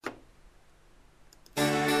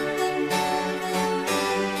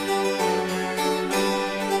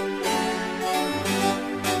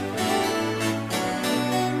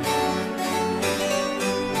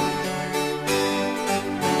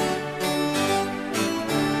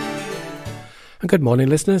Good morning,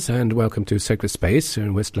 listeners, and welcome to Sacred Space here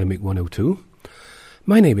in West Limerick 102.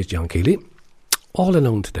 My name is John Keeley. All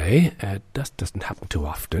alone today. That doesn't happen too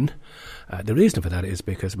often. The reason for that is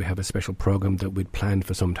because we have a special programme that we'd planned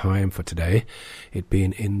for some time for today, it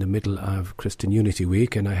being in the middle of Christian Unity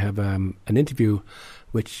Week, and I have an interview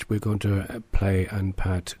which we're going to play on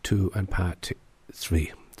part 2 and part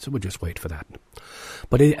 3. So we'll just wait for that.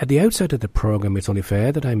 But at the outset of the programme, it's only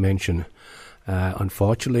fair that I mention,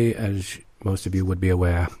 unfortunately, as most of you would be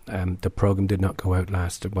aware, the programme did not go out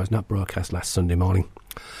it was not broadcast last Sunday morning.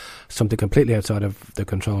 Something completely outside of the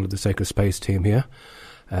control of the Sacred Space team here.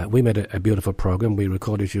 We made a beautiful programme. We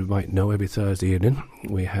recorded, as you might know, every Thursday evening.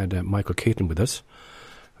 We had Michael Keaton with us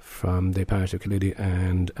from the parish of Killeedy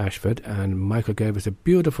and Ashford, and Michael gave us a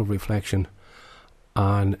beautiful reflection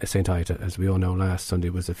on St. Ita. As we all know, last Sunday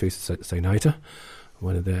was the feast of St. Ita,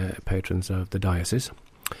 one of the patrons of the diocese.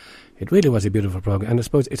 It really was a beautiful programme, and I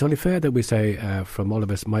suppose it's only fair that we say from all of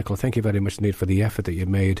us, Michael, thank you very much indeed for the effort that you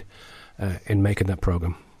made in making that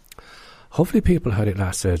programme. Hopefully people heard it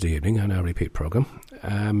last Thursday evening on our repeat programme.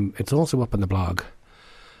 It's also up on the blog,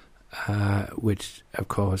 which, of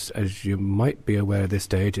course, as you might be aware at this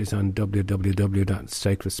stage, is on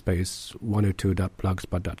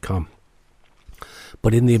www.sacredspace102.blogspot.com.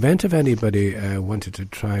 But in the event of anybody wanted to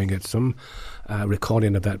try and get some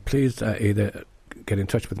recording of that, please either get in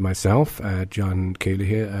touch with myself, John Keeley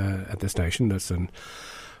here at the station. That's in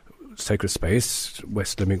Sacred Space,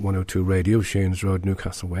 West Limerick 102 Radio, Shanes Road,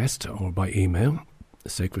 Newcastle West, or by email,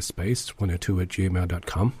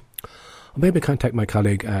 sacredspace102@gmail.com. Or maybe contact my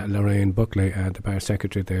colleague Lorraine Buckley, the parish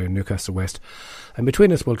secretary there in Newcastle West. And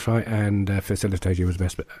between us, we'll try and facilitate you as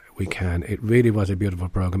best we can. It really was a beautiful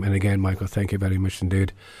programme. And again, Michael, thank you very much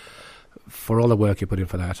indeed for all the work you put in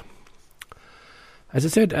for that. As I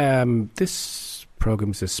said, this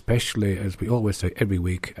programme is especially, as we always say every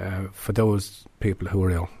week, for those people who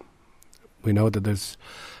are ill. We know that there's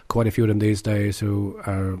quite a few of them these days who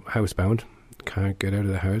are housebound, can't get out of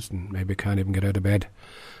the house and maybe can't even get out of bed.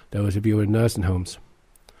 Those of you who are in nursing homes.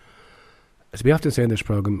 As we often say in this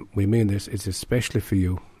programme, we mean this, it's especially for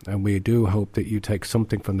you, and we do hope that you take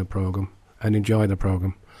something from the programme and enjoy the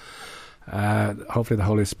programme. Hopefully the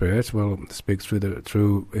Holy Spirit will speak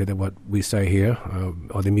through either what we say here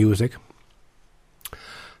or the music.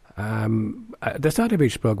 At the start of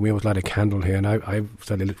each programme, we always light a candle here, and I've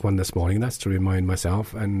certainly lit one this morning. That's to remind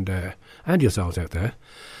myself and yourselves out there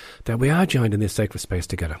that we are joined in this sacred space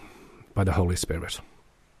together by the Holy Spirit.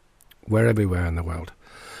 We're everywhere in the world.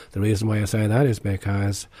 The reason why I say that is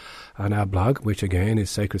because on our blog, which again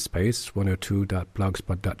is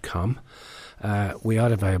sacredspace102.blogspot.com, we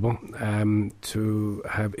are available to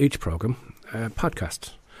have each programme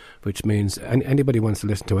podcast, which means anybody wants to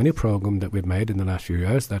listen to any programme that we've made in the last few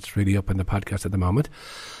years, that's really up in the podcast at the moment.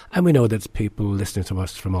 And we know there's people listening to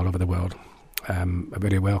us from all over the world. A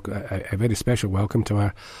very special welcome to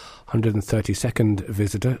our 132nd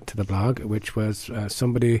visitor to the blog, which was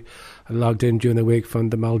somebody logged in during the week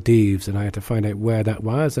from the Maldives, and I had to find out where that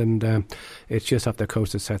was, and it's just off the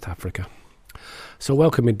coast of South Africa. So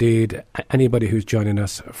welcome indeed. Anybody who's joining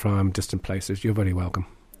us from distant places, you're very welcome.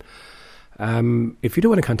 If you do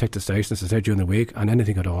want to contact the station, as I said, during the week on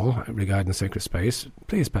anything at all regarding Sacred Space,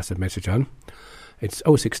 please pass a message on. It's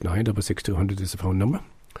 069 66200 is the phone number.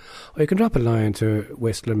 Or you can drop a line to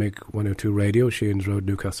West Limerick 102 Radio, Shanes Road,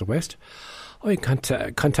 Newcastle West. Or you can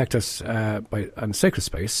contact us on Sacred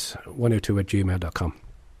Space 102@gmail.com.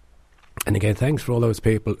 And again, thanks for all those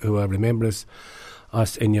people who are remembering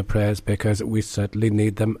us in your prayers, because we certainly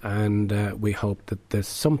need them, and we hope that there's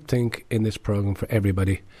something in this programme for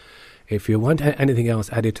everybody. If you want anything else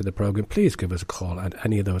added to the programme, please give us a call at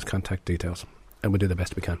any of those contact details, and we'll do the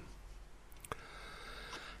best we can.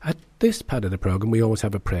 At this part of the programme, we always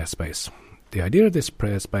have a prayer space. The idea of this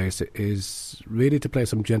prayer space is really to play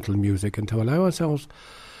some gentle music and to allow ourselves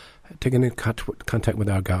to get in contact with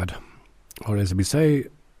our God. Or as we say,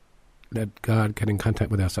 let God get in contact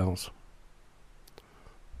with ourselves.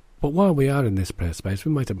 But while we are in this prayer space,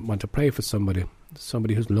 we might want to pray for somebody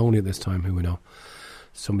who's lonely at this time, who we know.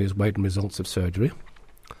 Somebody who's waiting results of surgery.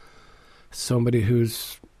 Somebody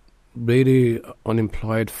who's really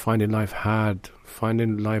unemployed, finding life hard,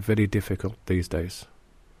 finding life very difficult these days.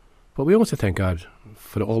 But we also thank God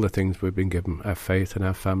for all the things we've been given, our faith and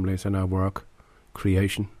our families and our work,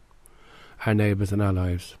 creation, our neighbours and our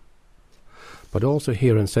lives. But also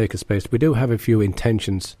here in Sacred Space, we do have a few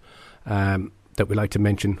intentions that we like to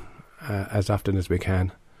mention as often as we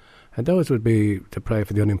can. And those would be to pray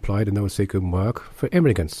for the unemployed and those seeking work, for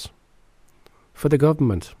immigrants, for the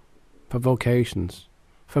government, for vocations,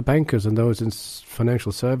 for bankers and those in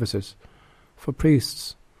financial services, for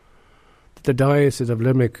priests, the Diocese of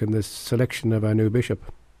Limerick and the selection of our new bishop.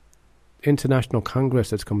 International Congress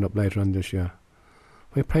that's coming up later on this year.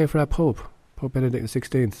 We pray for our Pope, Pope Benedict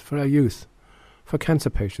XVI, for our youth, for cancer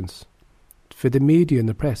patients, for the media and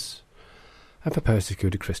the press, and for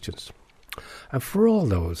persecuted Christians. And for all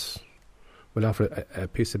those, we'll offer a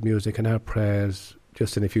piece of music and our prayers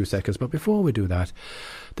just in a few seconds. But before we do that,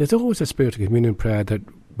 there's always a spiritual communion prayer that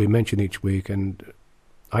we mention each week, and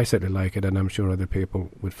I certainly like it, and I'm sure other people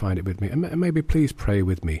would find it with me. And maybe please pray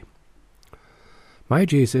with me. My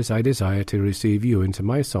Jesus, I desire to receive you into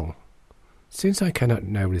my soul. Since I cannot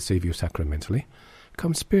now receive you sacramentally,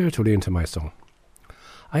 come spiritually into my soul.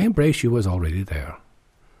 I embrace you as already there.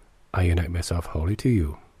 I unite myself wholly to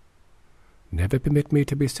you. Never permit me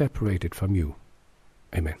to be separated from you.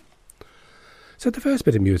 Amen. So the first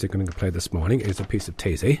bit of music I'm going to play this morning is a piece of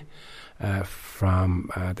Taizé from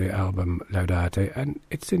the album Laudate, and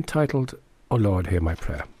it's entitled, O Lord, Hear My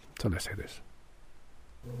Prayer. So let's hear this.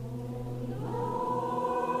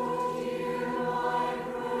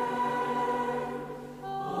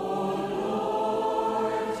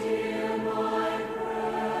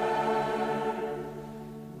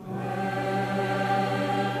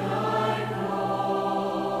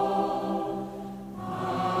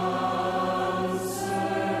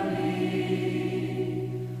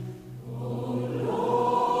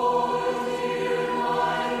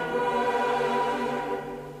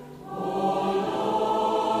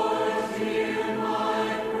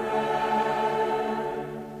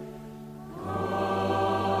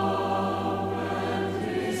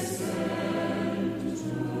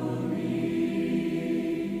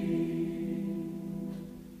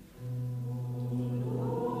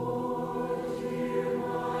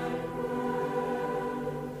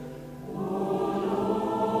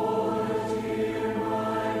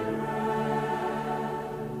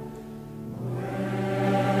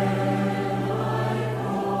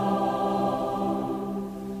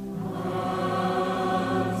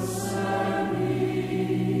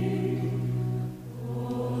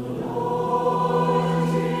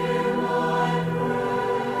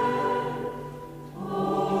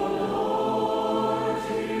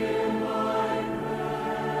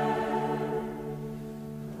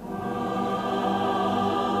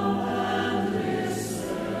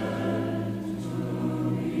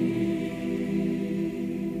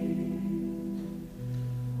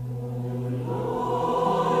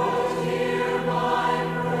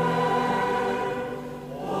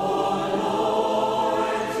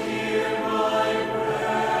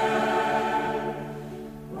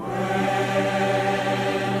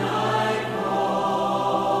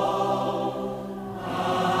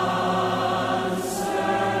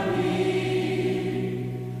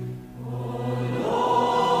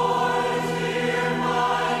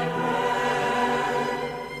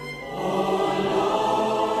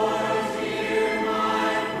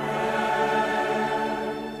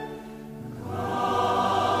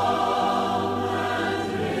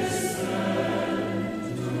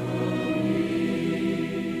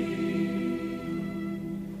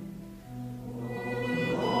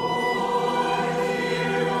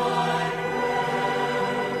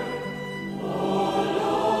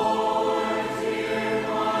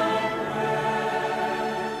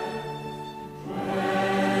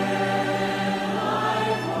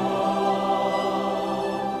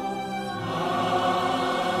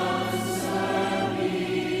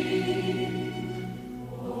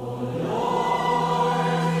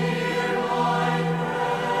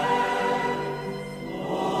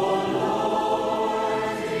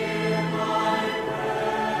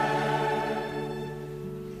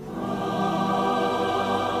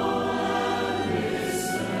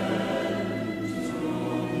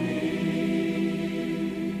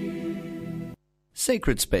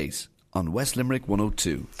 Sacred Space on West Limerick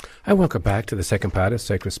 102. And welcome back to the second part of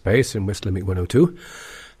Sacred Space in West Limerick 102.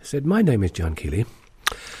 I said, my name is John Keeley.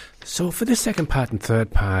 So for this second part and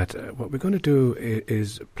third part, what we're going to do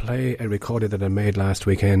is play a recording that I made last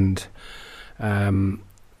weekend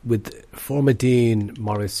with former Dean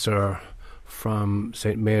Maurice Sir from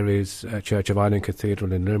St. Mary's Church of Ireland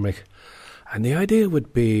Cathedral in Limerick. And the idea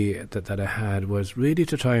would be that I had was really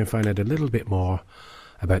to try and find out a little bit more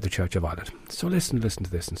about the Church of Ireland. So listen to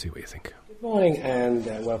this and see what you think. Good morning and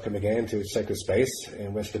welcome again to Sacred Space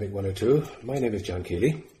in West Limerick 102. My name is John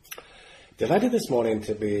Keeley. Delighted this morning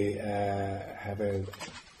to be having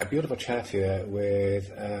a beautiful chat here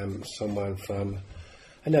with someone from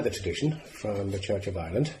another tradition, from the Church of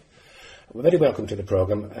Ireland. Very welcome to the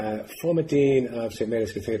programme. Former Dean of St.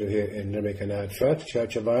 Mary's Cathedral here in Limerick and Ardfert,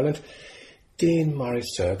 Church of Ireland, Dean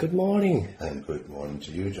Morris, sir, good morning. And good morning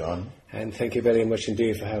to you, John. And thank you very much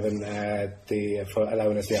indeed for having for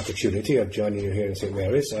allowing us the opportunity of joining you here in St.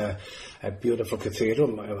 Mary's, a beautiful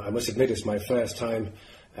cathedral. I must admit it's my first time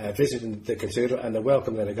visiting the cathedral, and the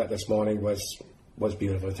welcome that I got this morning was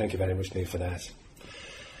beautiful. Thank you very much, Neil, for that.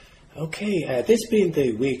 Okay, this being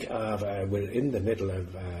the week of, we're in the middle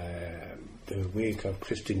of the week of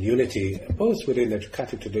Christian unity, both within the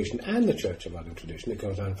Catholic tradition and the Church of Ireland tradition. It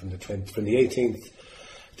goes on from the 18th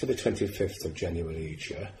to the 25th of January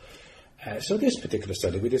each year. So this particular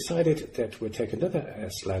study, we decided that we'd take another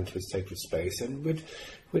slant with sacred space, and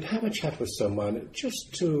we'd have a chat with someone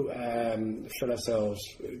just to fill ourselves,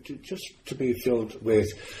 just to be filled with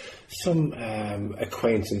some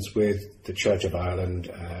acquaintance with the Church of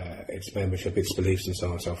Ireland, its membership, its beliefs, and so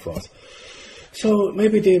on and so forth. So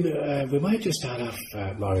maybe, Dave, we might just start off,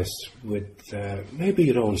 Morris, with maybe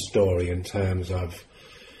your own story in terms of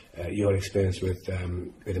your experience with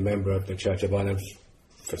a member of the Church of Ireland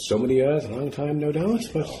for so many years, a long time, no doubt.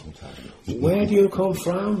 But where do you come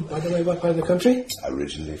from? By the way, what part of the country?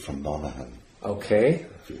 Originally from Monaghan. Okay.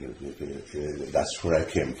 That's where I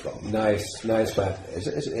came from. Nice man.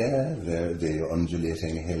 Yeah, the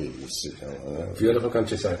undulating hills. Beautiful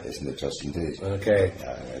countryside. Isn't it just indeed? Okay.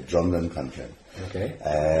 Drumlin country. Okay.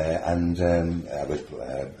 I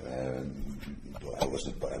was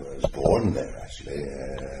born there actually,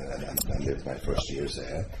 and lived my first years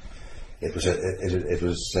there.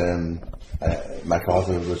 My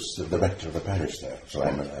father was the rector of the parish there, so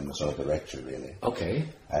I'm the son of the rector really. Okay.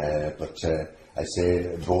 But I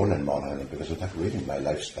say born in Monaghan because in fact really my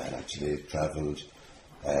lifespan actually travelled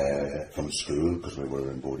from school, because we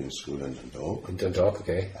were in boarding school in Dundalk. In Dundalk,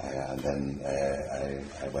 okay. And then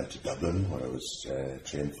I went to Dublin, where I was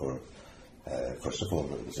trained for, first of all,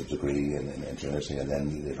 it was a degree in Trinity, and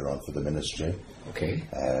then later on for the ministry. Okay.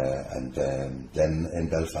 And then in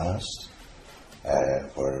Belfast,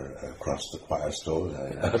 where across the choir stall,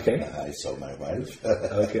 I saw my wife.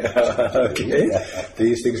 Okay.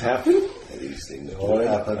 These things happen? These things do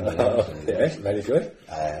happen. Yes, very good.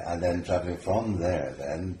 And then travelling from there,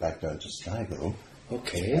 then back down to Sligo.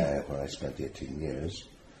 Okay. Where I spent 18 years.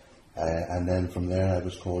 And then from there I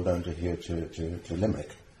was called down to here to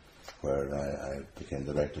Limerick, where I became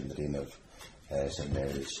the rector and the dean of St.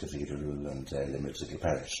 Mary's Cathedral and Limerick City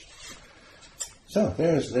Parish. So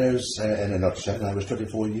there's in a nutshell. I was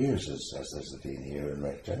 24 years as the dean here and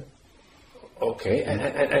rector. Okay,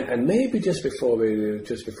 and maybe just before we go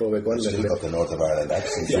on, still got the North of Ireland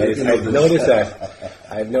accent. Yes,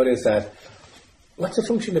 I've noticed that. What's the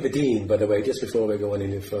function of a dean, by the way, just before we go on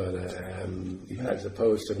any further? As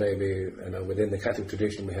opposed to maybe, within the Catholic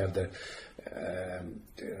tradition, we have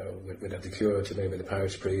we'd have the curate, maybe the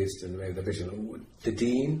parish priest, and maybe the bishop. The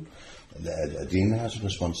dean? A dean has a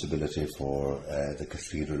responsibility for the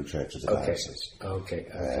cathedral church of the diocese. Okay.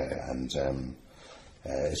 And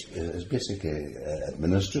is basically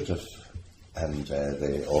administrative and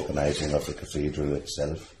the organising of the cathedral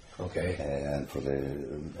itself. Okay. And for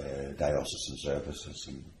the diocesan services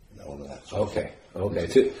and all of that. Okay.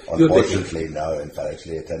 Unfortunately, now, in fact,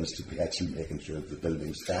 it tends to be actually making sure that the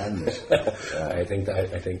building stands. I think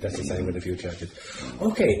that's the same with a few churches.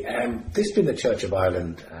 Okay. This being the Church of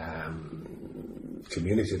Ireland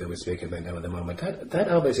community that we're speaking about now at the moment, that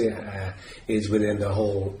obviously is within the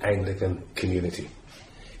whole Anglican community.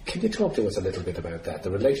 Can you talk to us a little bit about that, the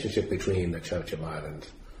relationship between the Church of Ireland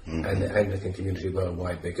and the Anglican community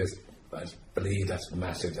worldwide? Because I believe that's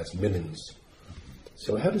massive, that's millions.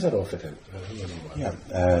 So how does that all fit in?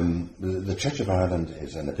 The Church of Ireland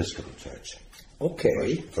is an Episcopal church.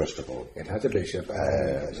 Okay. First of all. It has a bishop.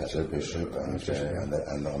 It has a bishop and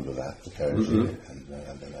under that the clergy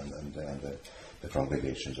and the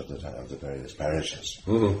congregations of the various parishes.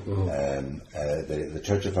 The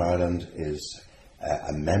Church of Ireland is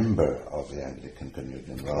a member of the Anglican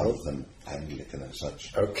Communion rather than Anglican as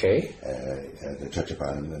such. Okay. The Church of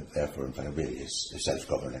Ireland, therefore, in fact, really is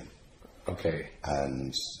self-governing. Okay.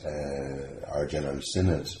 And our General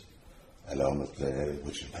Synod, along with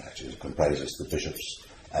which in fact actually comprises the bishops,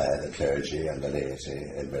 the clergy and the laity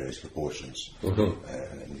in various proportions. And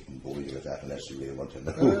we can bore you with that unless you really want to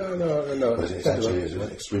know. No. But it actually is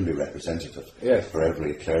extremely representative. Yes. For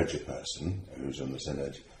every clergy person who's on the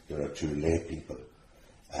Synod, there are 2 lay people.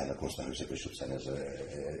 And of course, the House of Bishops then is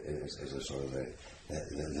a sort of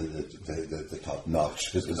the top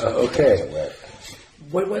notch. Okay.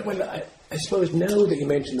 Well, I suppose now that you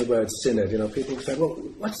mention the word synod, people say, well,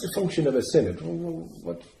 what's the function of a synod?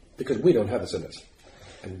 Because we don't have a synod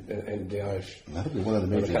in the Irish. That would be one of the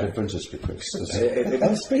major differences between us. It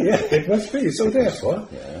must be, yeah. It must be. So therefore,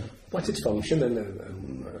 what's its function and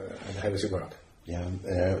how does it work? Yeah,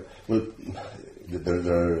 well,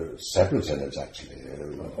 there are several synods actually.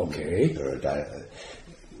 Okay.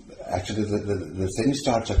 Actually, the thing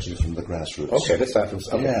starts actually from the grassroots. Okay, let's start from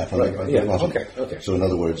the bottom. Okay. So, in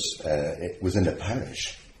other words, within a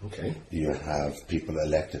parish, okay, you have people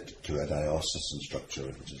elected to a diocesan structure,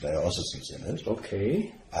 which is diocesan synod.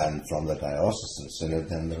 Okay. And from the diocesan synod,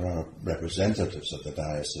 then there are representatives of the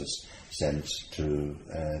diocese sent to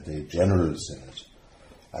the general synod.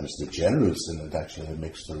 And it's the general synod actually that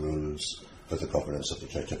makes the rules for the governance of the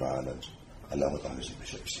Church of Ireland, along with the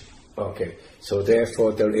bishops. Okay, so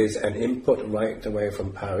therefore there is an input right away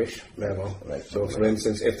from parish level. Right. So, for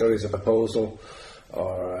instance, if there is a proposal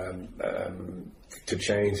or to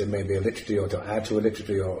change maybe a liturgy or to add to a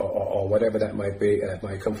liturgy or whatever that might be, it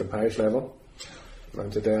might come from parish level and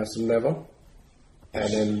to diocesan level,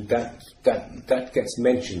 and then that gets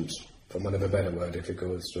mentioned, for want of a better word, if it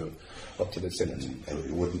goes through up to the synod.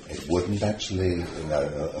 It wouldn't actually,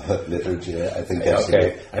 liturgy. I think that's a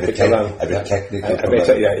bit technical from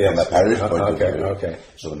a parish point of view. Okay.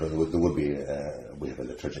 So there would be, we have a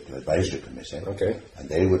liturgical advisory committee, and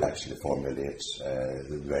they would actually formulate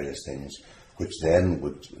the various things, which then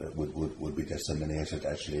would be disseminated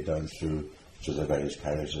actually down through to the various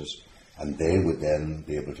parishes. And they would then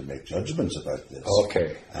be able to make judgments about this.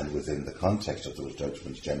 Okay. And within the context of those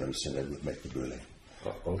judgments, General Synod would make the ruling.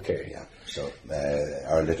 Okay. Yeah. So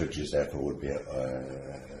our liturgies, therefore, would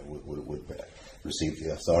receive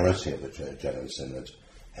the authority of the General Synod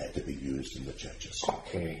to be used in the churches.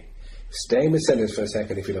 Okay. Staying with synods for a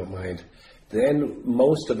second, if you don't mind. Then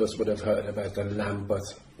most of us would have heard about the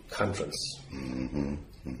Lambeth Conference. Mm-hmm.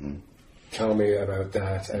 Mm-hmm. Tell me about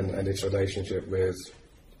that and its relationship with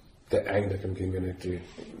the Anglican community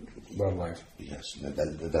worldwide. Yes,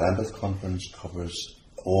 the Lambeth Conference covers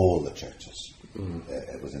all the churches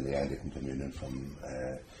within the Anglican Communion, from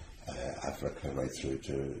Africa right through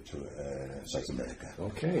to South America.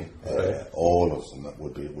 Okay. All of them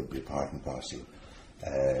would be part and parcel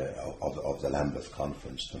of the Lambeth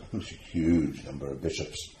Conference. A huge number of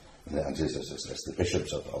bishops, and it's the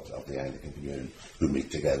bishops of the Anglican Communion who meet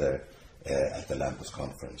together at the Lambeth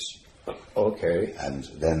Conference. Okay. And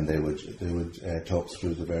then they would talk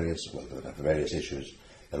through they would have the various issues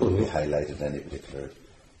that would be highlighted in any particular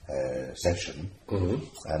session.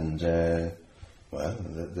 And they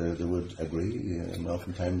would agree and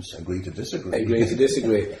oftentimes agree to disagree. Agree to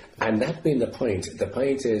disagree. And that being the point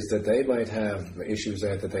is that they might have issues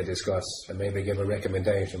there that they discuss and maybe give a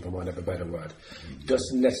recommendation, for want of a better word.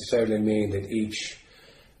 Doesn't necessarily mean that each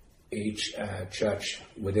church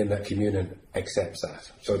within that communion accepts that.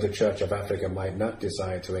 So the Church of Africa might not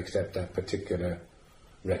decide to accept that particular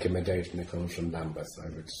recommendation that comes from Lambeth, I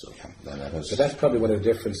would say. Yeah, so that's probably one of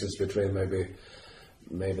the differences between maybe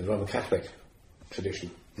the Roman Catholic tradition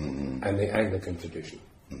and the Anglican tradition,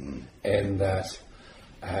 in that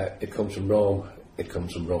it comes from Rome. It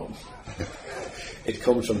comes from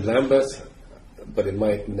Lambeth, but it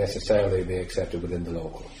might necessarily be accepted within the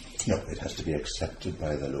local. No, it has to be accepted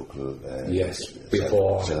by the local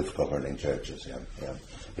before self-governing churches. Yeah.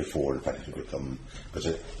 Before, in fact, because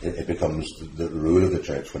it becomes the rule of the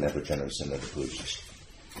church whenever General Synod approves it.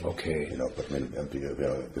 Okay. But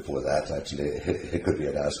before that, actually, it could be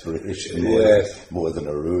an aspiration more than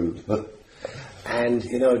a rule. And,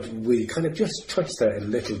 we kind of just touched there a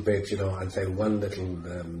little bit, and say one little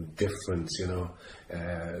difference,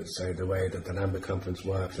 say the way that the Lambeth Conference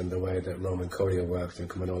works and the way that Roman Curia works, and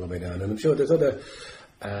coming all the way down. And I'm sure there's other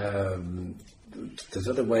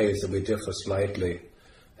ways that we differ slightly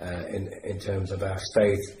in terms of our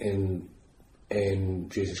faith in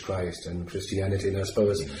Jesus Christ and Christianity. And I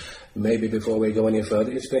suppose maybe before we go any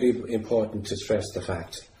further, it's very important to stress the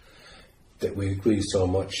fact that we agree so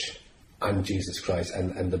much on Jesus Christ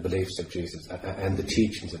and the beliefs of Jesus and the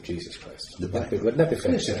teachings of Jesus Christ. Wouldn't that be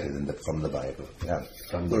fair to say? From the Bible, yeah.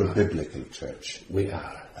 We're a biblical church. We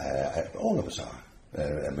are. All of us are.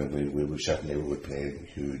 We certainly would play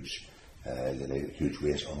huge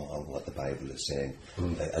weight on what the Bible is saying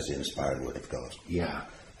as the inspired Word of God. Yeah.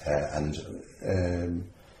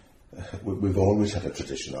 We've always had a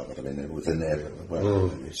tradition of it.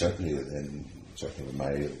 Certainly in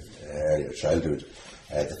my earlier childhood,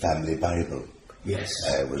 the family Bible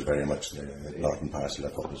was very much the part and parcel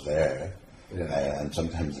of what was there. Yeah. And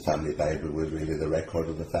sometimes the family Bible was really the record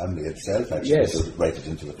of the family itself, actually. Yes. So write it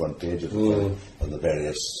into the front page of the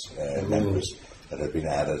various members that had been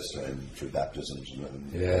added through baptisms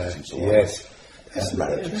and so on. Yes. That's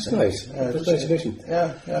marriage. That's nice. That's nice addition.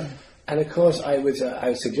 Yeah. And of course, I would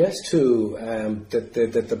suggest too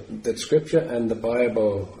that Scripture and the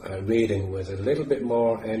Bible reading was a little bit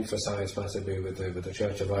more emphasised, possibly with the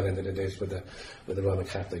Church of Ireland than it is with the Roman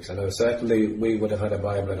Catholics. I know certainly we would have had a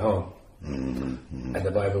Bible at home, and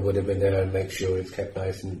the Bible would have been there and make sure it's kept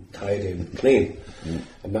nice and tidy and clean,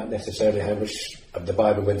 and not necessarily how much of the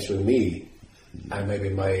Bible went through me. And maybe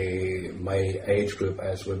my age group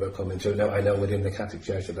as we were coming through. Now, I know within the Catholic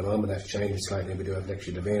Church at the moment that's changed slightly. We do have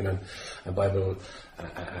Lectio Divina and Bible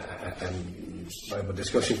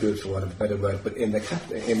discussion groups, for want of a better word. But in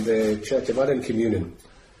the Church of Ireland Communion,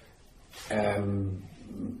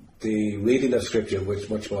 the reading of Scripture was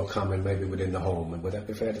much more common maybe within the home. And would that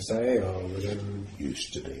be fair to say? Or within...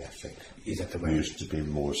 Used to be, I think. Is that the way? Used to be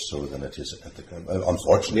more so than it is at the...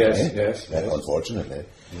 Unfortunately. Yes. Unfortunately.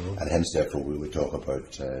 And hence, therefore, we would talk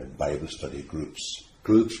about Bible study groups.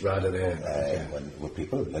 Groups rather than... When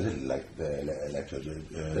people, a little like the Lectio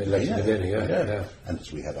Divina, yeah. And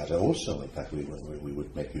we have that also. In fact, we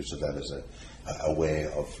would make use of that as a way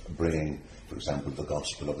of bringing, for example, the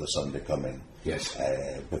gospel of the Sunday coming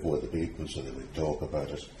before the people, so that we talk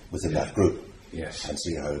about it within that group. Yes. And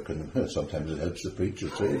see how it can, sometimes it helps the preacher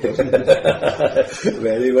too.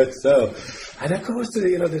 Very much so. And of course,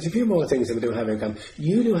 there's a few more things that we do have in common.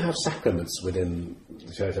 You do have sacraments within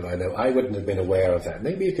the Church of Ireland. I wouldn't have been aware of that.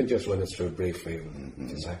 Maybe you can just run us through briefly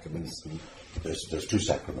the sacraments. There's two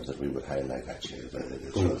sacraments that we would highlight, actually.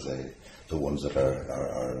 The ones that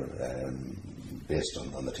are based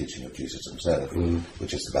on the teaching of Jesus himself,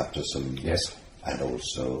 which is the baptism. Yes. And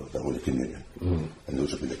also the Holy Communion. And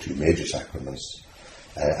those would be the two major sacraments.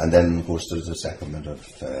 And then, of course, there's the sacrament of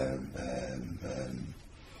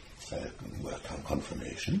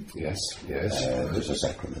confirmation. Yes. There's a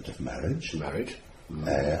sacrament of marriage.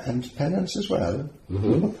 And penance as well. A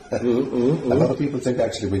lot of people think,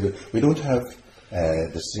 actually, we don't have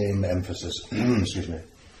the same emphasis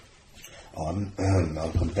on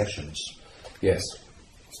confessions. Yes.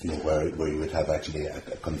 Where you would have actually a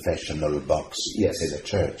confessional box in a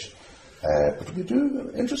church. But we do,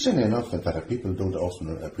 interestingly enough, in fact, people don't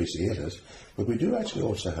often appreciate it, but we do actually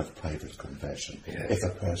also have private confession, if a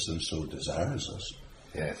person so desires us.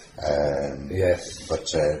 But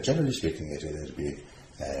generally speaking, it would be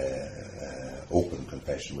open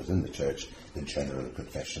confession within the church, the general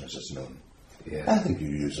confession as it's known. I think you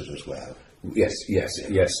use it as well. Yes.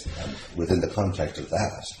 And within the context of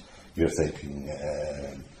that, you're thinking,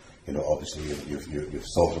 obviously you've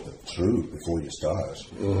thought of it through before you start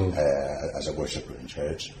as a worshipper in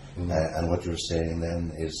church, and what you're saying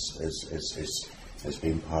then is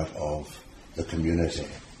being part of the community.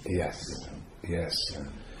 Yes.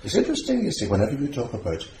 It's interesting, you see, whenever you talk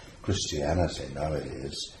about Christianity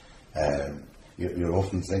nowadays, you're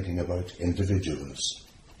often thinking about individuals.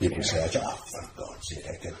 People say, for God's sake,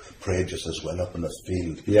 I can pray just as well up in a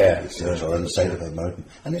field or on the side of a mountain.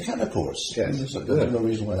 And you can, of course. There's no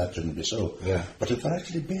reason why that shouldn't be so. But if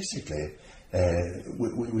actually, basically,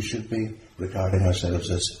 we should be regarding ourselves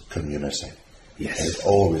as community. And it's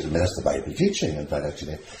always, that's the Bible teaching, in fact,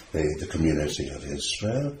 actually, the community of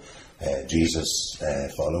Israel, Jesus'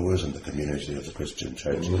 followers, and the community of the Christian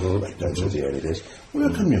church, right down through the early days. We're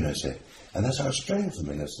a community. And that's our strength. I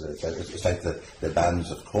mean, it's like the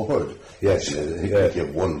bands of cord. If you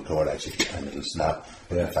have one cord, actually, and it'll snap.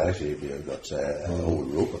 But in fact, actually, if you've got a whole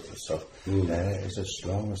rope of this stuff, it's as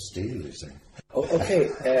strong as steel, you see. Okay.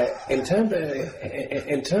 In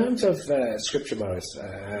terms of Scripture, Maurice,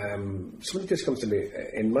 something just comes to me.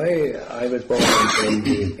 I was born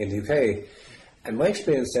in the UK, and my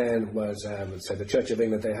experience then was, the Church of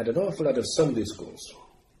England, they had an awful lot of Sunday schools,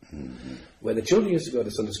 where the children used to go to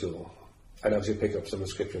Sunday school, and obviously pick up some of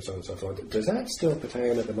the Scripture and so on and so forth. Does that still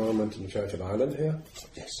pertain at the moment in the Church of Ireland here?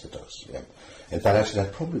 Yes, it does, In fact, actually,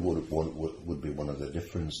 that probably would be one of the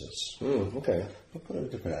differences. Okay. But put it a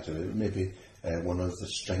different attitude, maybe one of the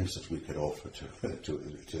strengths that we could offer to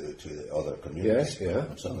other communities.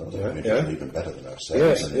 Some other communities are even better than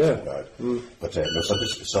ourselves in this regard. But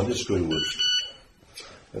Sunday school would...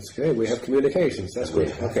 That's okay. We have communications. That's good.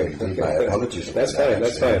 Okay. My apologies. That's fine.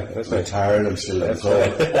 I'm tired and still in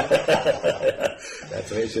cold. That's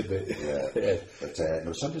the way it should be.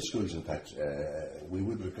 But Sunday schools, in fact, we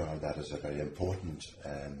would regard that as a very important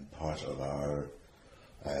part of our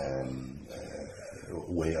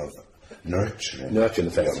way of nurturing the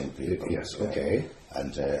faith. young people. Yes. Okay.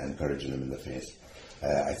 And encouraging them in the faith.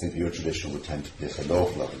 I think your tradition would tend to place an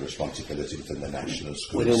awful lot of responsibility within the national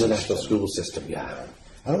school system. Within the national school system,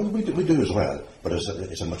 And we do as well, but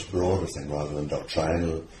it's a much broader thing rather than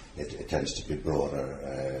doctrinal. It tends to be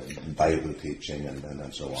broader, Bible teaching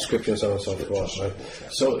and so on. Scripture and so on and so forth.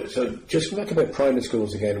 Right? So just back about primary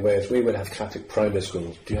schools again, whereas we would have Catholic primary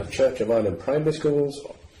schools. Do you have Church of Ireland primary schools?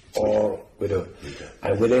 Or we do.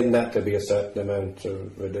 And within that there'll be a certain amount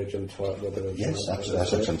of religion taught. Yes, absolutely.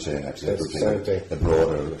 That's what I'm saying. Actually, the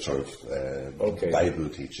broader sort of Bible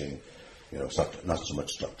teaching. It's not so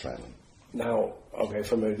much doctrinal. Now,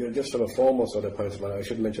 from a formal sort of point of view, I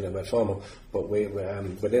should mention about formal, but we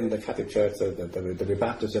within the Catholic Church, there'll be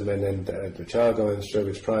baptism, and then the child going through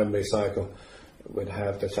its primary cycle would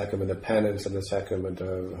have the sacrament of penance and the sacrament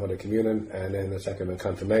of Holy Communion, and then the sacrament of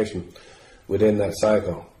confirmation within that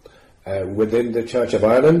cycle. Within the Church of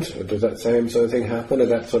Ireland, does that same sort of thing happen at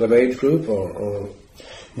that sort of age group, or?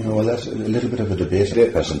 Well, that's a little bit of a debate at the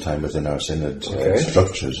present time within our synod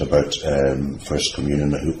structures about First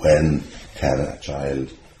Communion. When can a child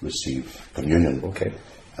receive communion? Okay.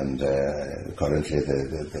 And currently,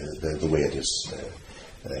 the way it is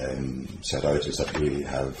set out is that we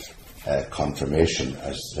have confirmation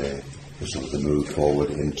as the move forward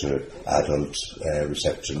into adult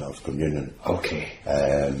reception of communion. Okay.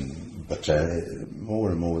 But more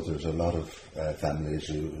and more, there's a lot of families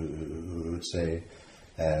who would say,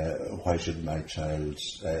 why should my child...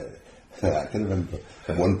 I can remember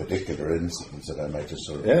one particular instance that I might just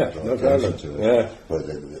sort of draw attention to, where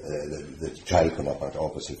the child come up,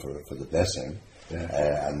 obviously, for the blessing,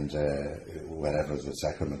 and whenever the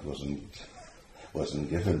sacrament wasn't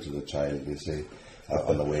given to the child, you see,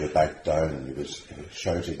 on the way back down, he was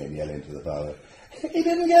shouting and yelling to the father, "He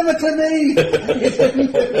didn't give it to me! He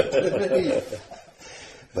didn't give it to me!"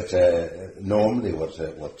 But normally what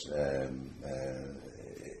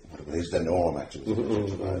is the norm, actually,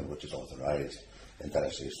 which is authorised, in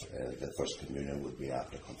fact, the First Communion would be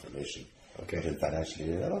after confirmation. Okay. But in fact,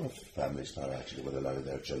 actually, a lot of families now actually would allow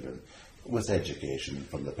their children, with education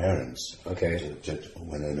from the parents, to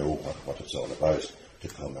when they know what it's all about, to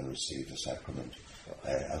come and receive the sacrament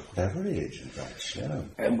at whatever age, in fact.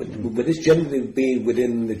 And would this generally be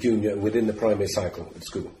within the primary cycle at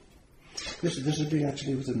school? This would be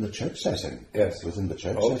actually within the church setting. Yes. Within the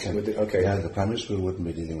church setting. Yeah, the primary school wouldn't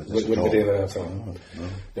be dealing with this Wouldn't be dealing with that at all. No.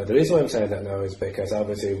 Now, the reason why I'm saying that now is because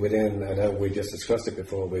obviously I know we just discussed it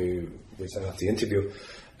before we set up the interview.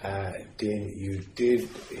 Dean, you did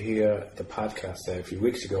hear the podcast a few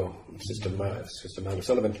weeks ago, Sister Margaret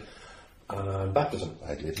Sullivan, on baptism.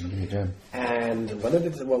 I did indeed, yeah. And one of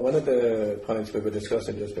the points we were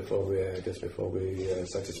discussing just before we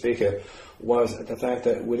started to speak here was the fact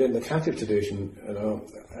that within the Catholic tradition,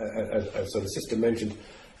 as the sister mentioned,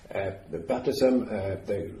 the baptism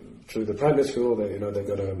through the primary school, they've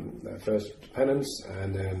got first penance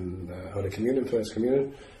and then Holy Communion, First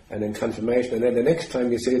Communion, and then confirmation, and then the next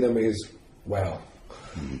time you see them is when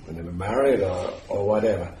they were married or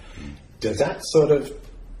whatever. Does that sort of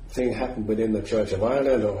thing happen within the Church of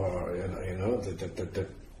Ireland, or I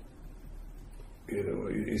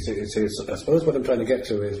suppose what I'm trying to get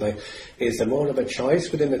to is there more of a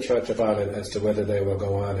choice within the Church of Ireland as to whether they will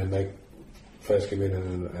go on and make First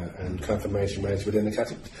Communion and confirmation rites within the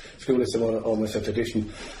Catholic school? Is almost a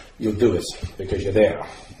tradition? You'll do it because you're there.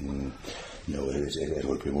 No, it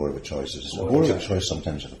would be more of a choice. It's more of a choice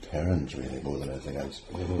sometimes of a parent, really, more than anything else.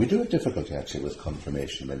 We do have difficulty, actually, with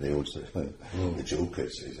confirmation. When they always the joke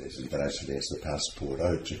is that actually it's the past poured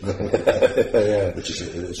out, which is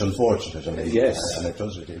it's unfortunate. I mean, yes, and it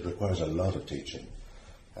requires a lot of teaching,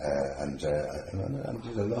 and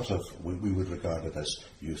a lot of we would regard it as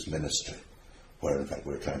youth ministry, where in fact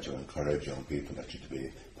we're trying to encourage young people actually to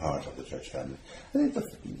be part of the church family. I think the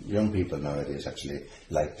young people nowadays actually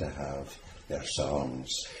like to have their songs,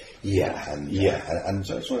 and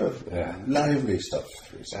sort of lively stuff,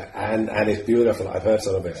 and it's beautiful. I've heard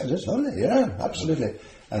some of it. It's lovely, yeah, absolutely.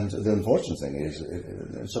 And the unfortunate thing is,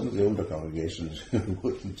 some of the older congregations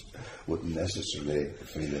wouldn't necessarily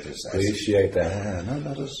feel it as appreciate that. Yeah,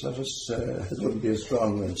 not as wouldn't be as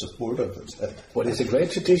strong in support of it. What is a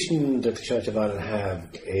great tradition that the Church of Ireland have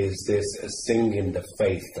is this singing the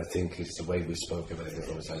faith. I think is the way we spoke about it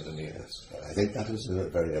before we started the years. I think that is a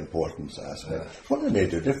very important aspect. One of the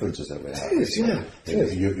major differences that we have. It is, yeah.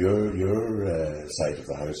 Your side of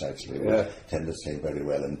the house actually would tend to sing very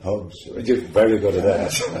well in pubs. You're very good at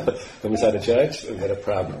that. When we start a church, we've got a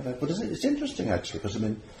problem. But it's interesting, actually, because, I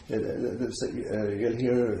mean, you'll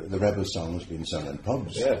hear the rebel songs being sung in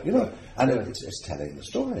pubs, and it's telling the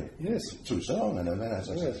story. Yes. Through song, and then as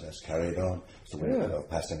it's carried on, it's the way of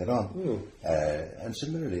passing it on. And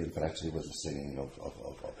similarly, in fact, actually, with the singing of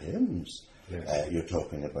hymns, you're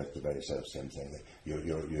talking about the very same thing.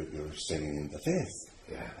 You're singing the faith.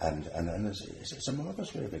 And it's a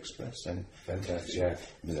marvellous way of expressing. Fantastic, yeah.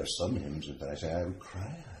 I mean, there's some hymns that I say I would cry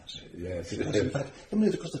at. Yes. Because, in fact,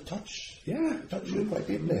 because they touch. Yeah. Touch you quite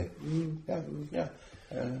deeply. Yeah.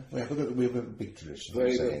 We have a big tradition.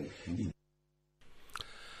 Very of saying. good.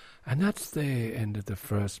 And that's the end of the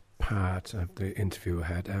first part of the interview I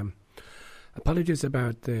had. Apologies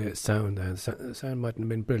about the sound. The sound mightn't have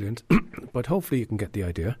been brilliant, but hopefully you can get the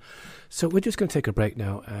idea. So we're just going to take a break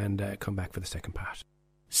now and come back for the second part.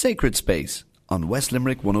 Sacred Space on West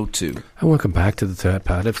Limerick 102. And welcome back to the third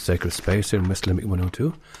part of Sacred Space in West Limerick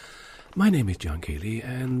 102. My name is John Keeley,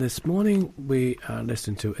 and this morning we are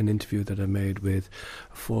listening to an interview that I made with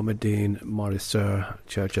former Dean Maurice Sir,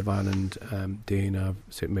 Church of Ireland, Dean of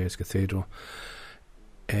St Mary's Cathedral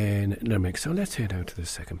in Limerick. So let's head out to the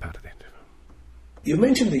second part of the interview. You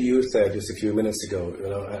mentioned the youth there just a few minutes ago,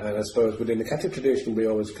 and I suppose within the Catholic tradition we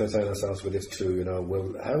always concern ourselves with this too.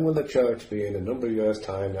 How will the church be in a number of years'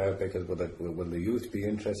 time now? Because will the youth be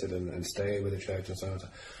interested and stay with the church and so on?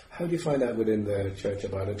 How do you find that within the Church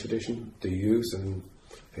of Ireland tradition, the youth, and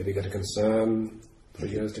have you got a concern for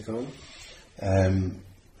years to come?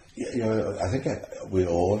 I think we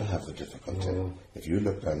all have the difficulty. If you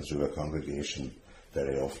look down through a congregation,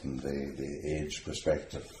 very often the age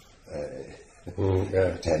perspective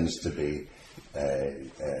tends to be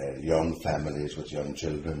young families with young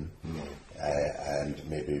children and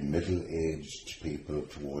maybe middle-aged people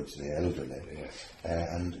towards the elderly. Yes.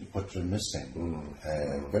 And what we're missing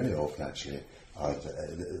very often actually are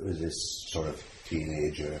this sort of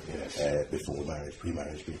teenager before marriage,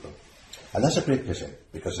 pre-marriage people. And that's a great pity,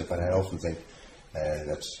 because in fact I often think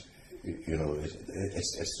that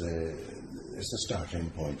it's the starting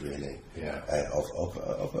point really of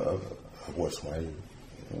a worthwhile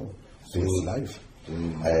faith life,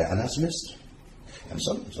 and that's missed. And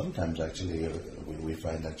sometimes actually we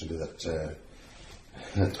find actually that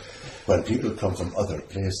when people come from other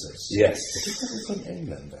places, particularly from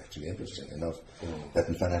England, actually, interesting enough, that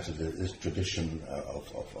in fact actually this tradition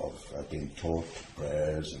of being taught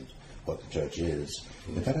prayers and what the church is,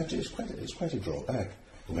 in fact actually it's quite a drawback.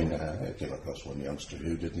 I mean, I came across one youngster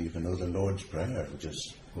who didn't even know the Lord's Prayer, which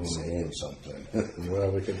is saying something.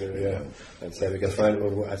 Well, we can do, I'd say we can find.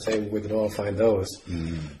 I'd say we can all find those.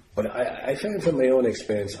 But I found from my own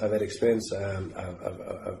experience, I've had experience.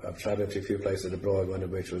 I've travelled to a few places abroad. One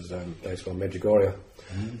of which was a place called Medjugorje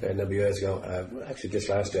a number of years ago. Actually, just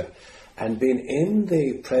last year, and being in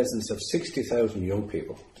the presence of 60,000 young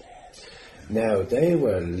people. Now they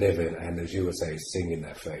were living, and as you would say, singing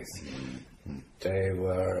their faith. They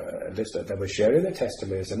were sharing their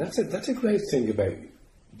testimonies, and that's a great thing about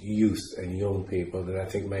youth and young people that I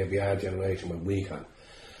think maybe our generation will weak on.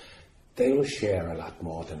 They will share a lot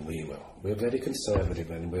more than we will. We're very conservative,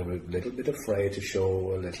 and we're a little bit afraid to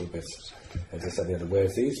show a little bit, as I said,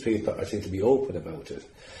 whereas these people seem to be open about it.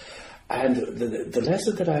 And the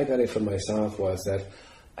lesson that I got from myself was that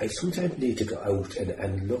I sometimes need to go out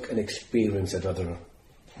and look and experience at other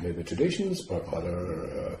maybe traditions or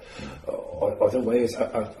other ways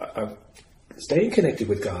of staying connected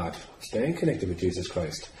with God, staying connected with Jesus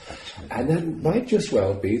Christ. And that might just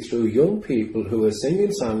well be through young people who are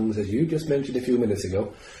singing songs, as you just mentioned a few minutes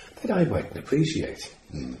ago, that I mightn't appreciate.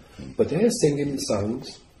 But they're singing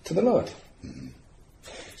songs to the Lord.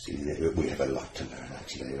 See, we have a lot to learn,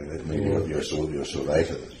 actually. Maybe you're so right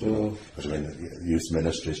at it. Because I mean, youth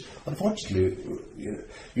ministries. Unfortunately,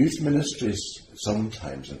 youth ministries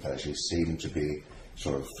sometimes, in fact, actually seem to be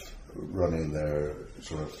sort of running their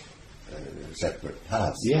sort of separate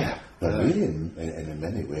paths. Yeah. But really, in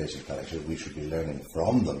many ways, in fact, actually, we should be learning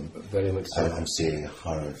from them. Very much so. And seeing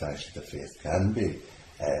how, in fact, the faith can be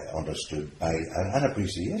understood by and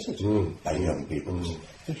appreciated by young people.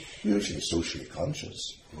 They're hugely socially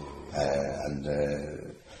conscious.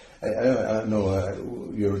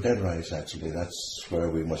 You're dead right, actually. That's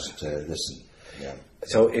where we must listen. Yeah.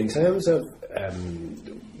 So in terms of a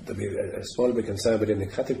small bit concerned within the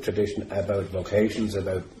Catholic tradition about vocations,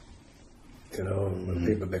 about when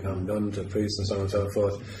people become nuns and priests and so on and so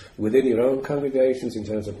forth, within your own congregations, in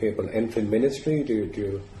terms of people entering ministry, do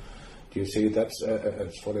you see that's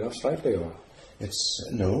falling off slightly, or? We're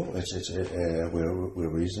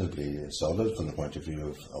reasonably solid from the point of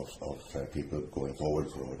view of people going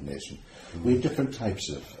forward for ordination. We have different types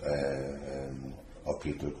of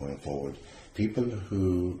people going forward. People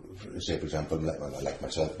who, say, for example, like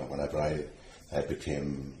myself, whenever I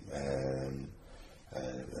became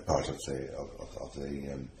a part of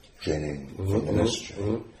the training for ministry,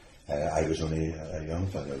 I was only a young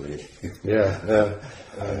fellow, really.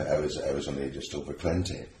 I was only just over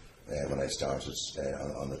 20. when I started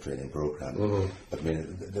on the training program. But I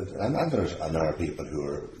mean, and there are people who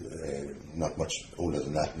are not much older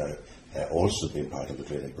than that now, also being part of the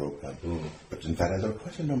training program. But in fact, there are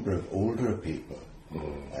quite a number of older people,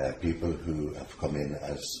 people who have come in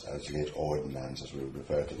as late ordinands, as we would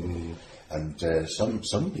refer to them. And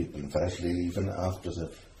some people, in fact, even after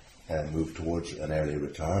they've moved towards an early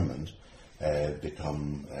retirement,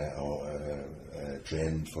 become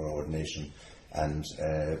trained for ordination and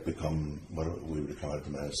become what we would regard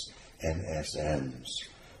them as NSMs,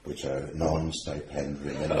 which are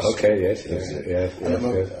non-stipendiary ministers. Okay, yes.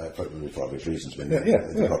 For obvious reasons, when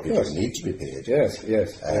the property doesn't need to be paid. Yes.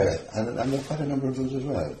 And there are quite a number of those as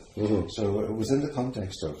well. So it was in the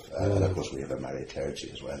context of, and of course we have a married clergy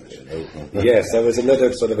as well, as you know. Yes, there was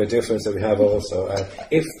another sort of a difference that we have also.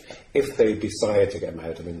 If they decide to get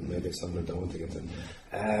married, I mean, maybe some of them don't want to get them.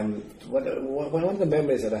 One of the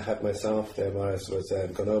memories that I had myself there was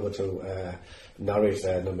going over to Norwich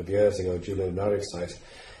a number of years ago, Julian Norwich site.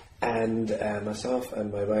 And myself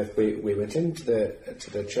and my wife, we went into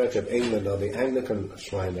the Church of England, or the Anglican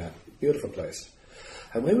shrine there. Beautiful place.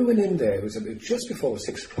 And when we went in there, it was just before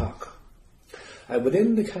 6 o'clock. And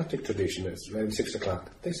within the Catholic tradition, it's around 6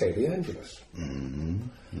 o'clock, they say the Angelus.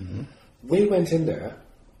 We went in there,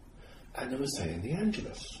 and they were saying the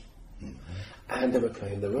Angelus. And they were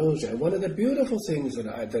playing the Rosary. And one of the beautiful things that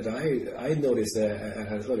I noticed there,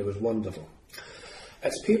 and I thought it was wonderful,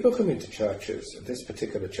 as people come into churches, this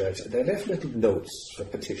particular church, they left little notes for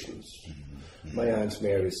petitions. My Aunt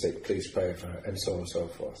Mary's sick, please pray for her, and so on and so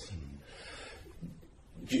forth.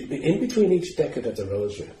 In between each decade of the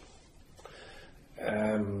Rosary,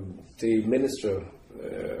 the minister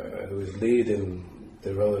who was leading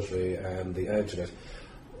the Rosary and the Angelus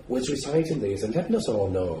was reciting these and letting us all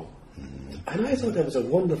know. And I thought that was a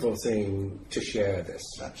wonderful thing to share this.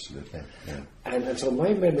 Absolutely, yeah. And so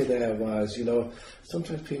my memory there was,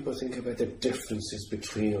 sometimes people think about the differences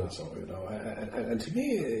between us all, and to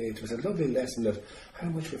me it was a lovely lesson of how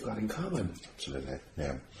much we've got in common. Absolutely,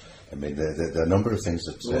 yeah. I mean, the number of things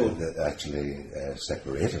that actually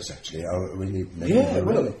separate us actually are really many. Yeah,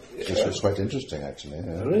 really. It's quite interesting, actually.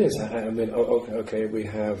 Yeah. It is. I mean, okay, we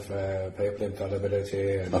have papal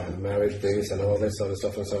infallibility and marriage bliss and all this sort of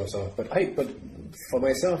stuff and so on and so on. But for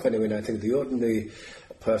myself anyway, I think the ordinary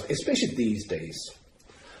person, especially these days,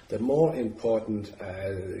 the more important,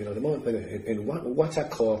 in what's our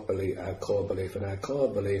core belief, and our core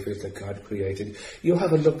belief is that God created. You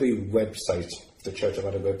have a lovely website. The Church of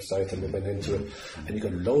Ireland website, and we've been into it, and you've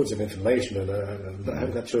got loads of information, and I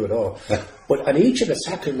haven't got through it all. But on each of the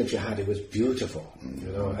sacraments you had, it was beautiful,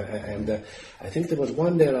 and I think there was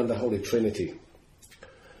one there on the Holy Trinity,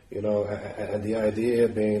 and the idea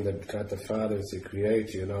being that God the Father is the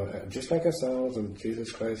Creator, just like ourselves, and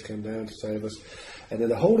Jesus Christ came down to save us, and then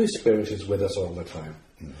the Holy Spirit is with us all the time.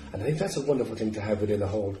 And I think that's a wonderful thing to have within the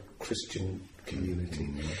whole Christian community.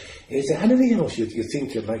 Is there anything else you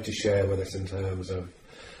think you'd like to share with us in terms of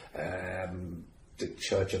the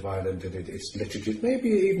Church of Ireland and its liturgies? Maybe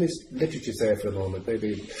even its liturgies there for a moment.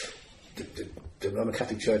 Maybe the Roman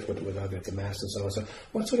Catholic Church would have the Mass and so on. So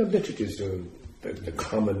what sort of liturgies do they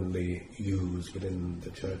commonly use within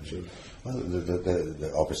the Church? Well,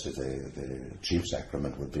 obviously the chief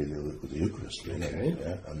sacrament would be the Eucharist, really. Okay.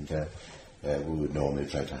 Yeah? And we would normally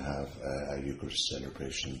try to have a Eucharist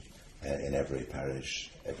celebration in every parish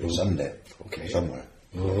every Sunday, somewhere.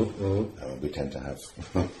 We tend to have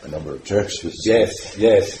a number of churches. Yes.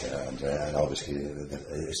 And obviously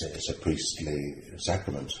it's a priestly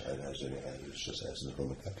sacrament, as in the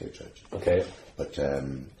Roman Catholic Church. Okay. But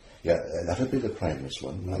that would be the primest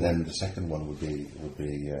one, and then the second one would be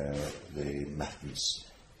the matins,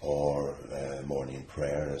 or morning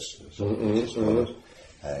prayer, as it's called,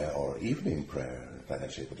 or evening prayer.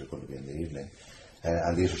 Actually, but it's going to be in the evening.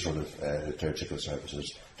 And these are sort of liturgical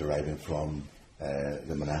services deriving from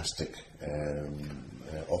the monastic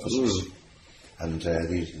offices. And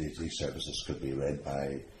these services could be read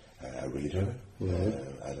by a reader,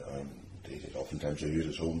 oftentimes you use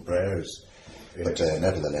as home prayers. Yes. But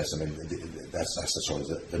nevertheless, I mean, that's the sort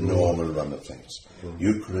of the normal run of things.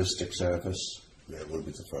 Eucharistic service will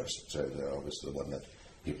be the first, obviously the one that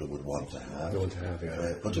people would want to have.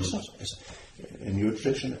 But it's not. In your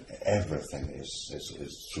tradition, everything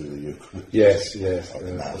is through the Eucharist. Yes. Or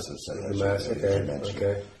the Mass, the Mass,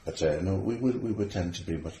 okay. But no, we would tend to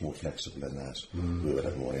be much more flexible in that. We would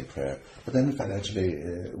have morning prayer. But then, in fact, actually,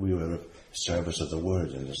 we would have service of the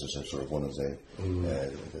Word, and this is sort of one of the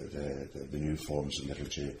new forms of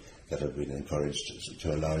liturgy that have been encouraged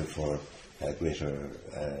to allow for greater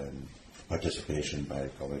participation by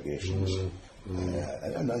congregations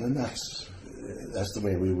And that's the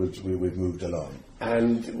way we've moved along.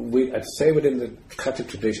 And I'd say within the Catholic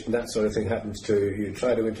tradition, that sort of thing happens too. You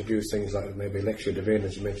try to introduce things like maybe Lectio Divina,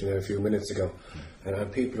 as you mentioned a few minutes ago,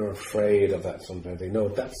 and people are afraid of that sometimes. They know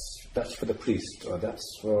that's for the priest, or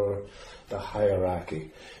that's for the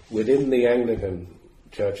hierarchy. Within the Anglican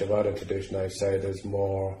Church of Ireland tradition, I'd say there's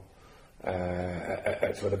more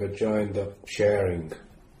a sort of a joined up sharing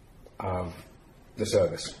of the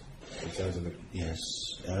service. In terms of it. Yes.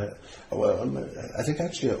 Well, I think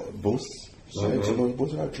actually both sides,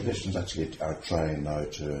 both of our traditions actually are trying now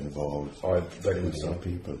to involve more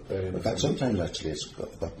people. But sometimes actually it's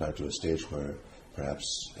got now to a stage where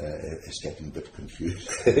perhaps it's getting a bit confused.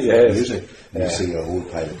 Music. You see a whole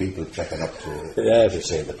pile of people trekking up to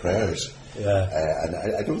say the prayers. And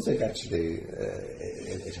I don't think actually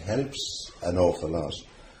it helps an awful lot.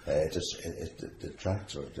 It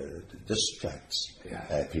detracts or distracts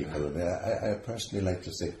people. I personally like to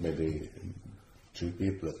think maybe 2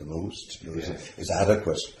 people at the most is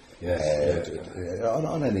adequate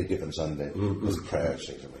on any given Sunday. With prayers,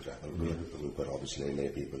 for example. We've got obviously lay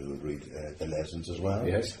people who read the lessons as well.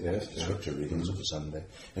 The scripture readings of the Sunday.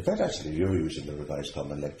 In fact, actually, you're using the Revised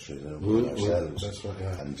Common Lecture ourselves. That's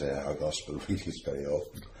right, and our Gospel readings very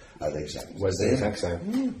often are the exact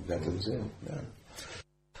same. Exactly the same,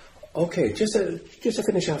 Okay, just to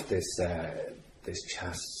finish off this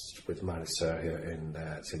chat with Marisur here in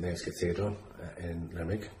St Mary's Cathedral in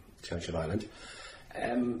Limerick, Church of Ireland.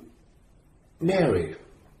 Mary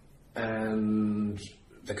and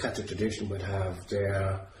the Catholic tradition would have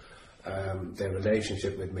their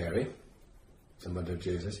relationship with Mary, the Mother of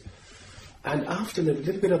Jesus, and often a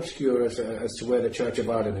little bit obscure as to where the Church of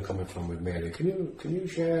Ireland are coming from with Mary. Can you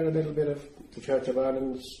share a little bit of the Church of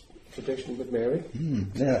Ireland's tradition with Mary? I'm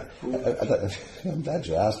glad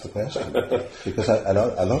you asked the question because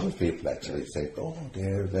a lot of people actually think, oh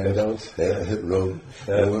dear, they don't.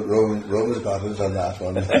 Rome has got us on that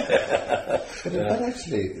one. but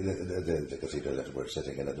actually, the cathedral that we're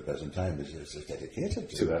sitting in at the present time is dedicated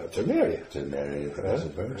to Mary. To Mary, the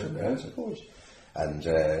Blessed Virgin, I suppose. And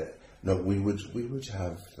no, we would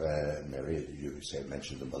have Mary. You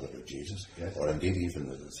mentioned the Mother of Jesus, or indeed even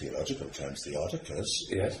the theological terms, Theotokos,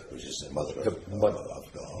 which is the Mother of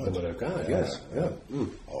God. The Mother of God,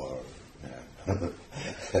 Or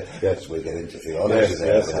yes, we'll get into theology.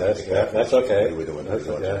 That's okay. We don't want to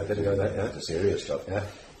go into the serious stuff.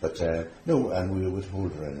 But no, and we would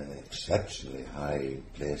hold her in an exceptionally high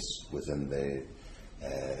place within the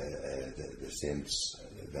saints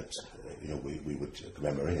that we would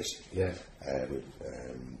commemorate. With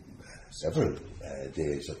several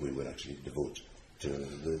days that we would actually devote to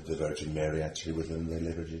the Virgin Mary actually within the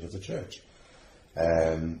liturgy of the Church.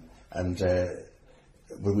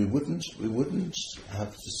 But we wouldn't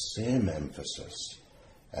have the same emphasis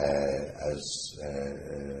as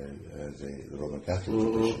the Roman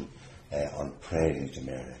Catholic tradition on praying to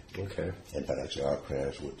Mary. Okay. In fact, actually, our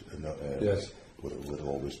prayers would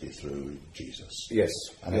always be through Jesus. Yes.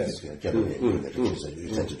 And I think generally you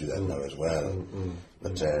tend to do that now as well.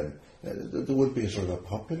 But there would be a sort of a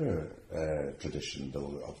popular tradition,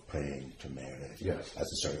 though, of praying to Mary as a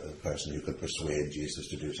sort of person who could persuade Jesus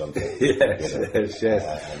to do something. Yes.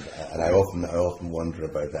 And I often wonder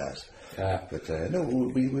about that. But no,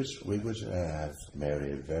 we would have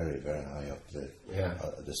Mary very, very high up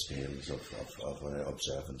the scales of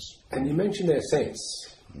observance. And you mentioned their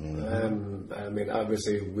saints. I mean,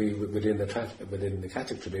 obviously, within the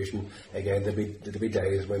Catholic tradition, again, there'd be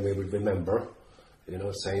days when we would remember,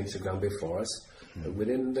 saints who've gone before us.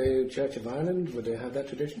 Within the Church of Ireland, would they have that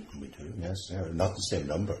tradition? We do, yes. Not the same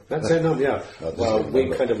number. Not the same number, yeah. Well, we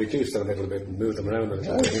kind of reduced them a little bit and moved them around a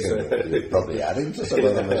little bit. You're probably adding to some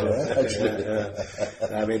of them as well, actually.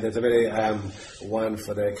 I mean, there's a very one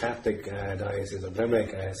for the Catholic Diocese of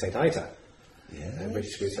Limerick, St. Ita.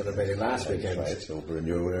 Which we celebrated last weekend. That's right, over in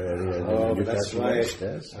your area. That's right.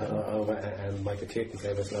 Yes. And Michael Keaton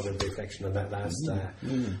gave us a lovely reflection on that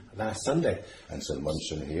last Sunday. And St.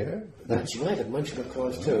 Munchin here. That's right, at Munchin, of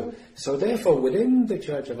course, too. So therefore, within the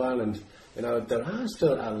Church of Ireland, there are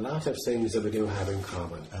still a lot of things that we do have in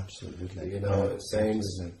common. Absolutely.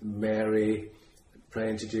 Saints, Mary,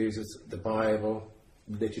 praying to Jesus, the Bible,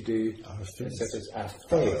 liturgy, our faith. Our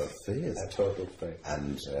faith. Our total faith.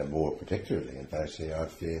 And more particularly, in fact, our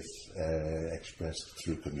faith expressed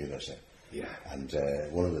through community. Yeah. And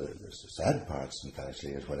one of the sad parts, in fact,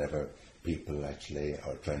 is whenever people actually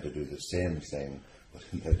are trying to do the same thing but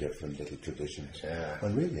in their different little traditions.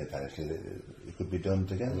 When really, in fact, it could be done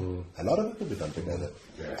together. A lot of it could be done together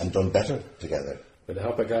and done better together. With the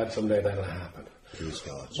help of God, someday that'll happen. Please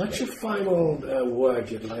God. What's your final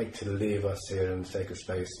word you'd like to leave us here in Sacred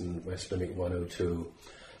Space in West Limerick 102?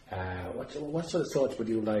 What sort of thoughts would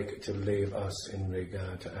you like to leave us in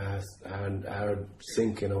regard to us and our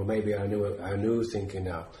thinking, or maybe our new thinking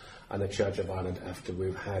now on the Church of Ireland after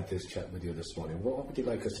we've had this chat with you this morning? What would you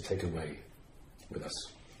like us to take away with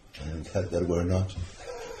us? And that we're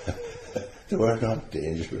not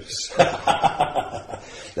dangerous.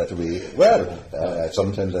 That we,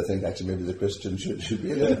 sometimes I think actually maybe the Christian should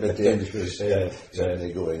be a little bit dangerous,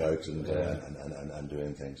 certainly going out and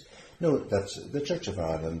doing things. No, that's the Church of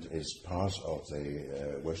Ireland is part of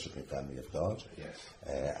the worshipping family of God,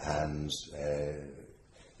 and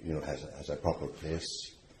has a proper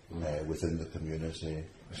place within the community,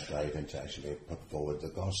 striving to actually put forward the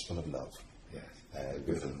gospel of love.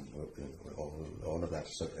 Within all of that.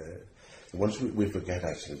 So, once we forget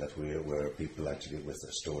actually that we're people actually with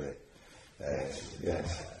a story,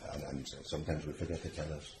 and sometimes we forget to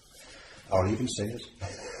tell it, or even say it.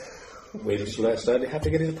 We'll certainly have to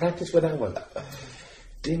get into practice with that one.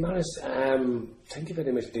 Dean Morris, thank you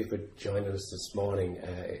very much indeed for joining us this morning.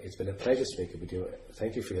 It's been a pleasure speaking with you.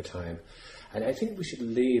 Thank you for your time. And I think we should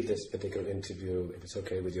leave this particular interview, if it's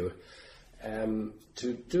okay with you,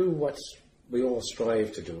 to do what we all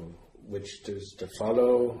strive to do, which is to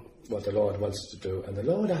follow what the Lord wants us to do. And the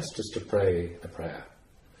Lord asked us to pray a prayer.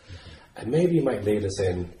 And maybe you might lead us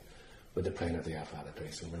in with the praying of the Our Father,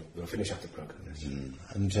 please, and we'll finish up the program.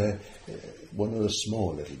 And one of the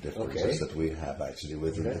small little differences that we have actually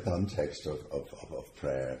within the context of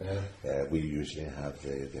prayer, we usually have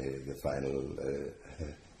the final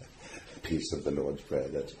piece of the Lord's Prayer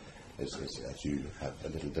that as you have a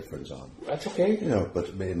little difference on. That's okay.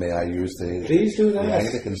 But may I use the... Please do that. The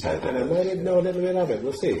Anglican side. And I might know a little bit of it.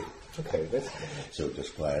 We'll see. Okay. So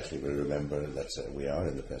just quietly we remember that we are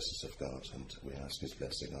in the presence of God and we ask His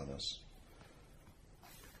blessing on us.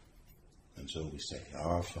 And so we say,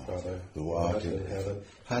 Our Father, who art in heaven,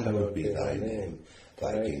 hallowed be thy name.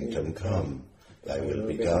 Thy kingdom come, thy will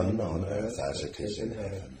be done on earth as it is in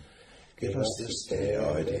heaven. Give us this day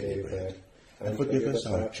our daily bread, and forgive us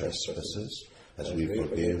our trespasses, as we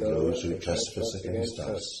forgive those who trespass against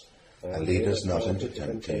us. And lead us not into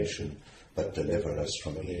temptation, but deliver us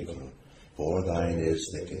from evil. For thine is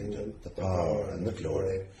the kingdom, the power, and the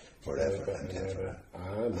glory, forever and ever.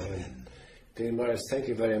 Amen. Dean Morris, thank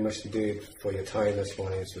you very much indeed for your time this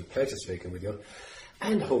morning. It's been a pleasure speaking with you.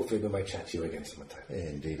 And hopefully we might chat to you again sometime.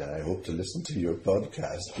 Indeed, I hope to listen to your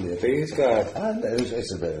podcast later. Please, God. And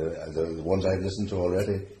the ones I've listened to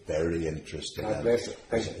already, very interesting. God bless you.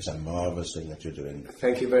 It's a marvellous thing that you're doing.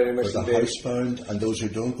 Thank you very much for the housebound and those who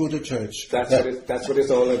don't go to church. That's what it's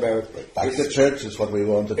all about. Back to church is what we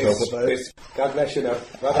want to talk about. God bless you now.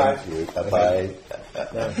 Bye-bye. Thank you.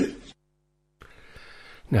 Bye-bye.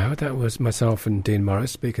 Now, that was myself and Dean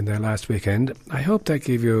Morris speaking there last weekend. I hope that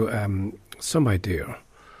gave you some idea.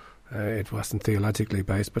 It wasn't theologically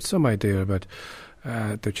based, but some idea about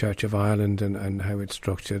the Church of Ireland and how it's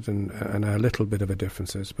structured and a little bit of a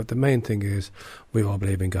differences. But the main thing is we all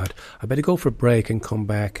believe in God. I better go for a break and come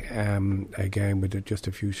back again with just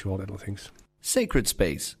a few short little things. Sacred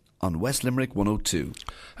Space on West Limerick 102.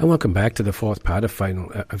 And welcome back to the fourth part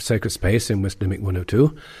of Sacred Space in West Limerick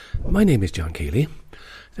 102. My name is John Keeley.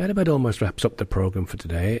 That about almost wraps up the programme for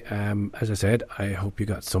today. As I said, I hope you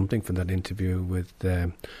got something from that interview with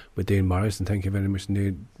Dean Morris, and thank you very much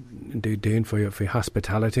indeed, Dean, for your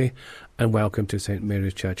hospitality, and welcome to St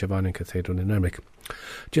Mary's Church of Ireland Cathedral in Limerick.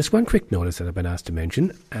 Just one quick notice that I've been asked to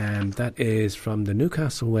mention, and that is from the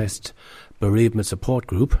Newcastle West Bereavement Support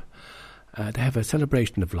Group. They have a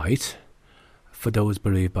celebration of light for those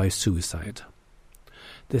bereaved by suicide.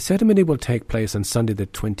 The ceremony will take place on Sunday the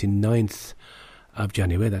 29th of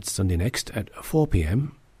January, that's Sunday next, at 4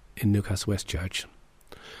 p.m. in Newcastle West Church.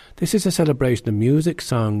 This is a celebration of music,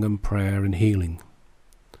 song and prayer and healing.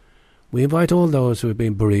 We invite all those who have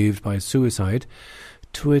been bereaved by suicide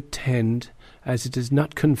to attend, as it is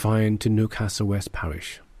not confined to Newcastle West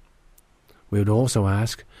Parish. We would also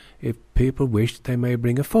ask if people wish they may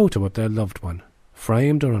bring a photo of their loved one,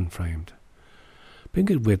 framed or unframed. Bring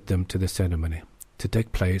it with them to the ceremony to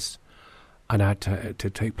take place on our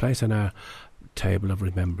table of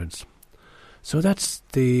remembrance. So that's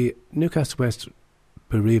the Newcastle West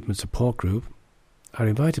Bereavement Support Group. I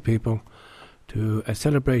invited people to a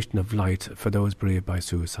celebration of light for those bereaved by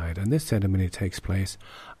suicide, and this ceremony takes place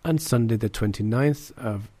on Sunday the 29th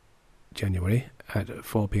of January at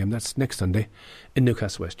 4 p.m. That's next Sunday in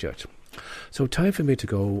Newcastle West Church. So time for me to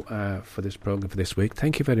go for this programme for this week.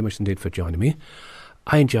 Thank you very much indeed for joining me.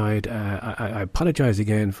 I enjoyed. I apologise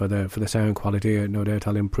again for the sound quality. No doubt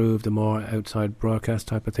I'll improve. The more outside broadcast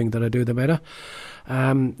type of thing that I do, the better.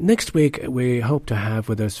 Next week we hope to have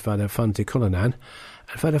with us Father Fonzie Cullinan.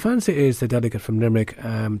 And Father Fonzie is the delegate from Limerick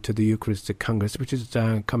to the Eucharistic Congress, which is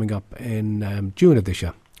coming up in June of this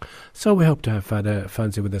year. So we hope to have Father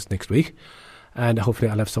Fonzie with us next week, and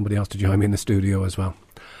hopefully I'll have somebody else to join me in the studio as well.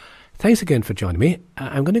 Thanks again for joining me.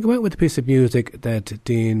 I'm going to go out with a piece of music that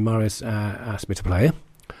Dean Morris asked me to play.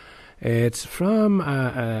 It's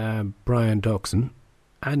from Brian Dawson,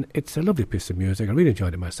 and it's a lovely piece of music. I really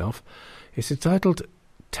enjoyed it myself. It's entitled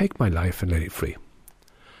Take My Life and Let It Free.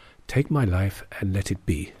 Take my life and let it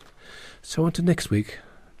be. So until next week,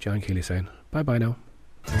 John Keeley saying bye-bye now.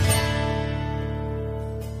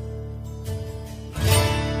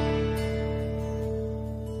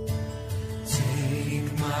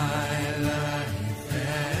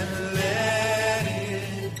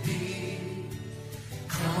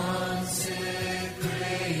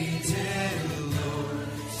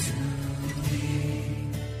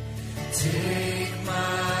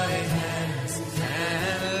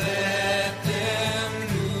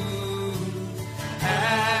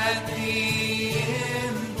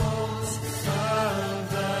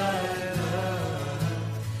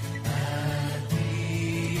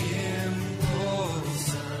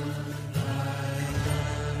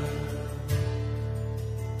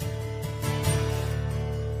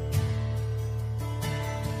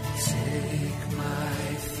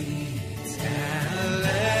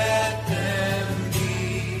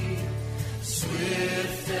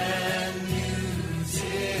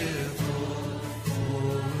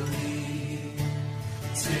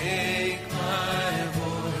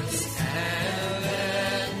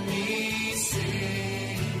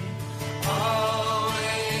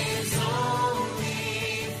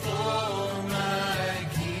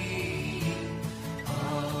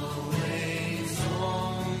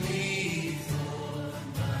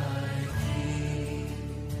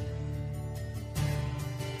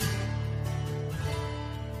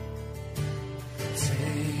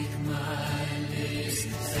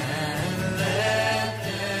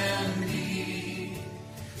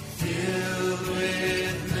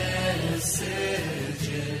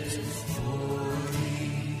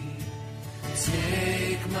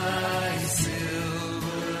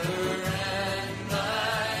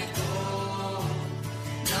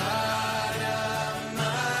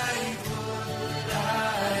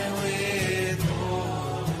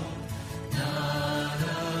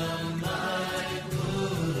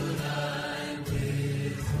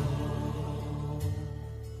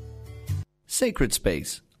 Sacred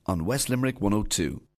Space on West Limerick 102.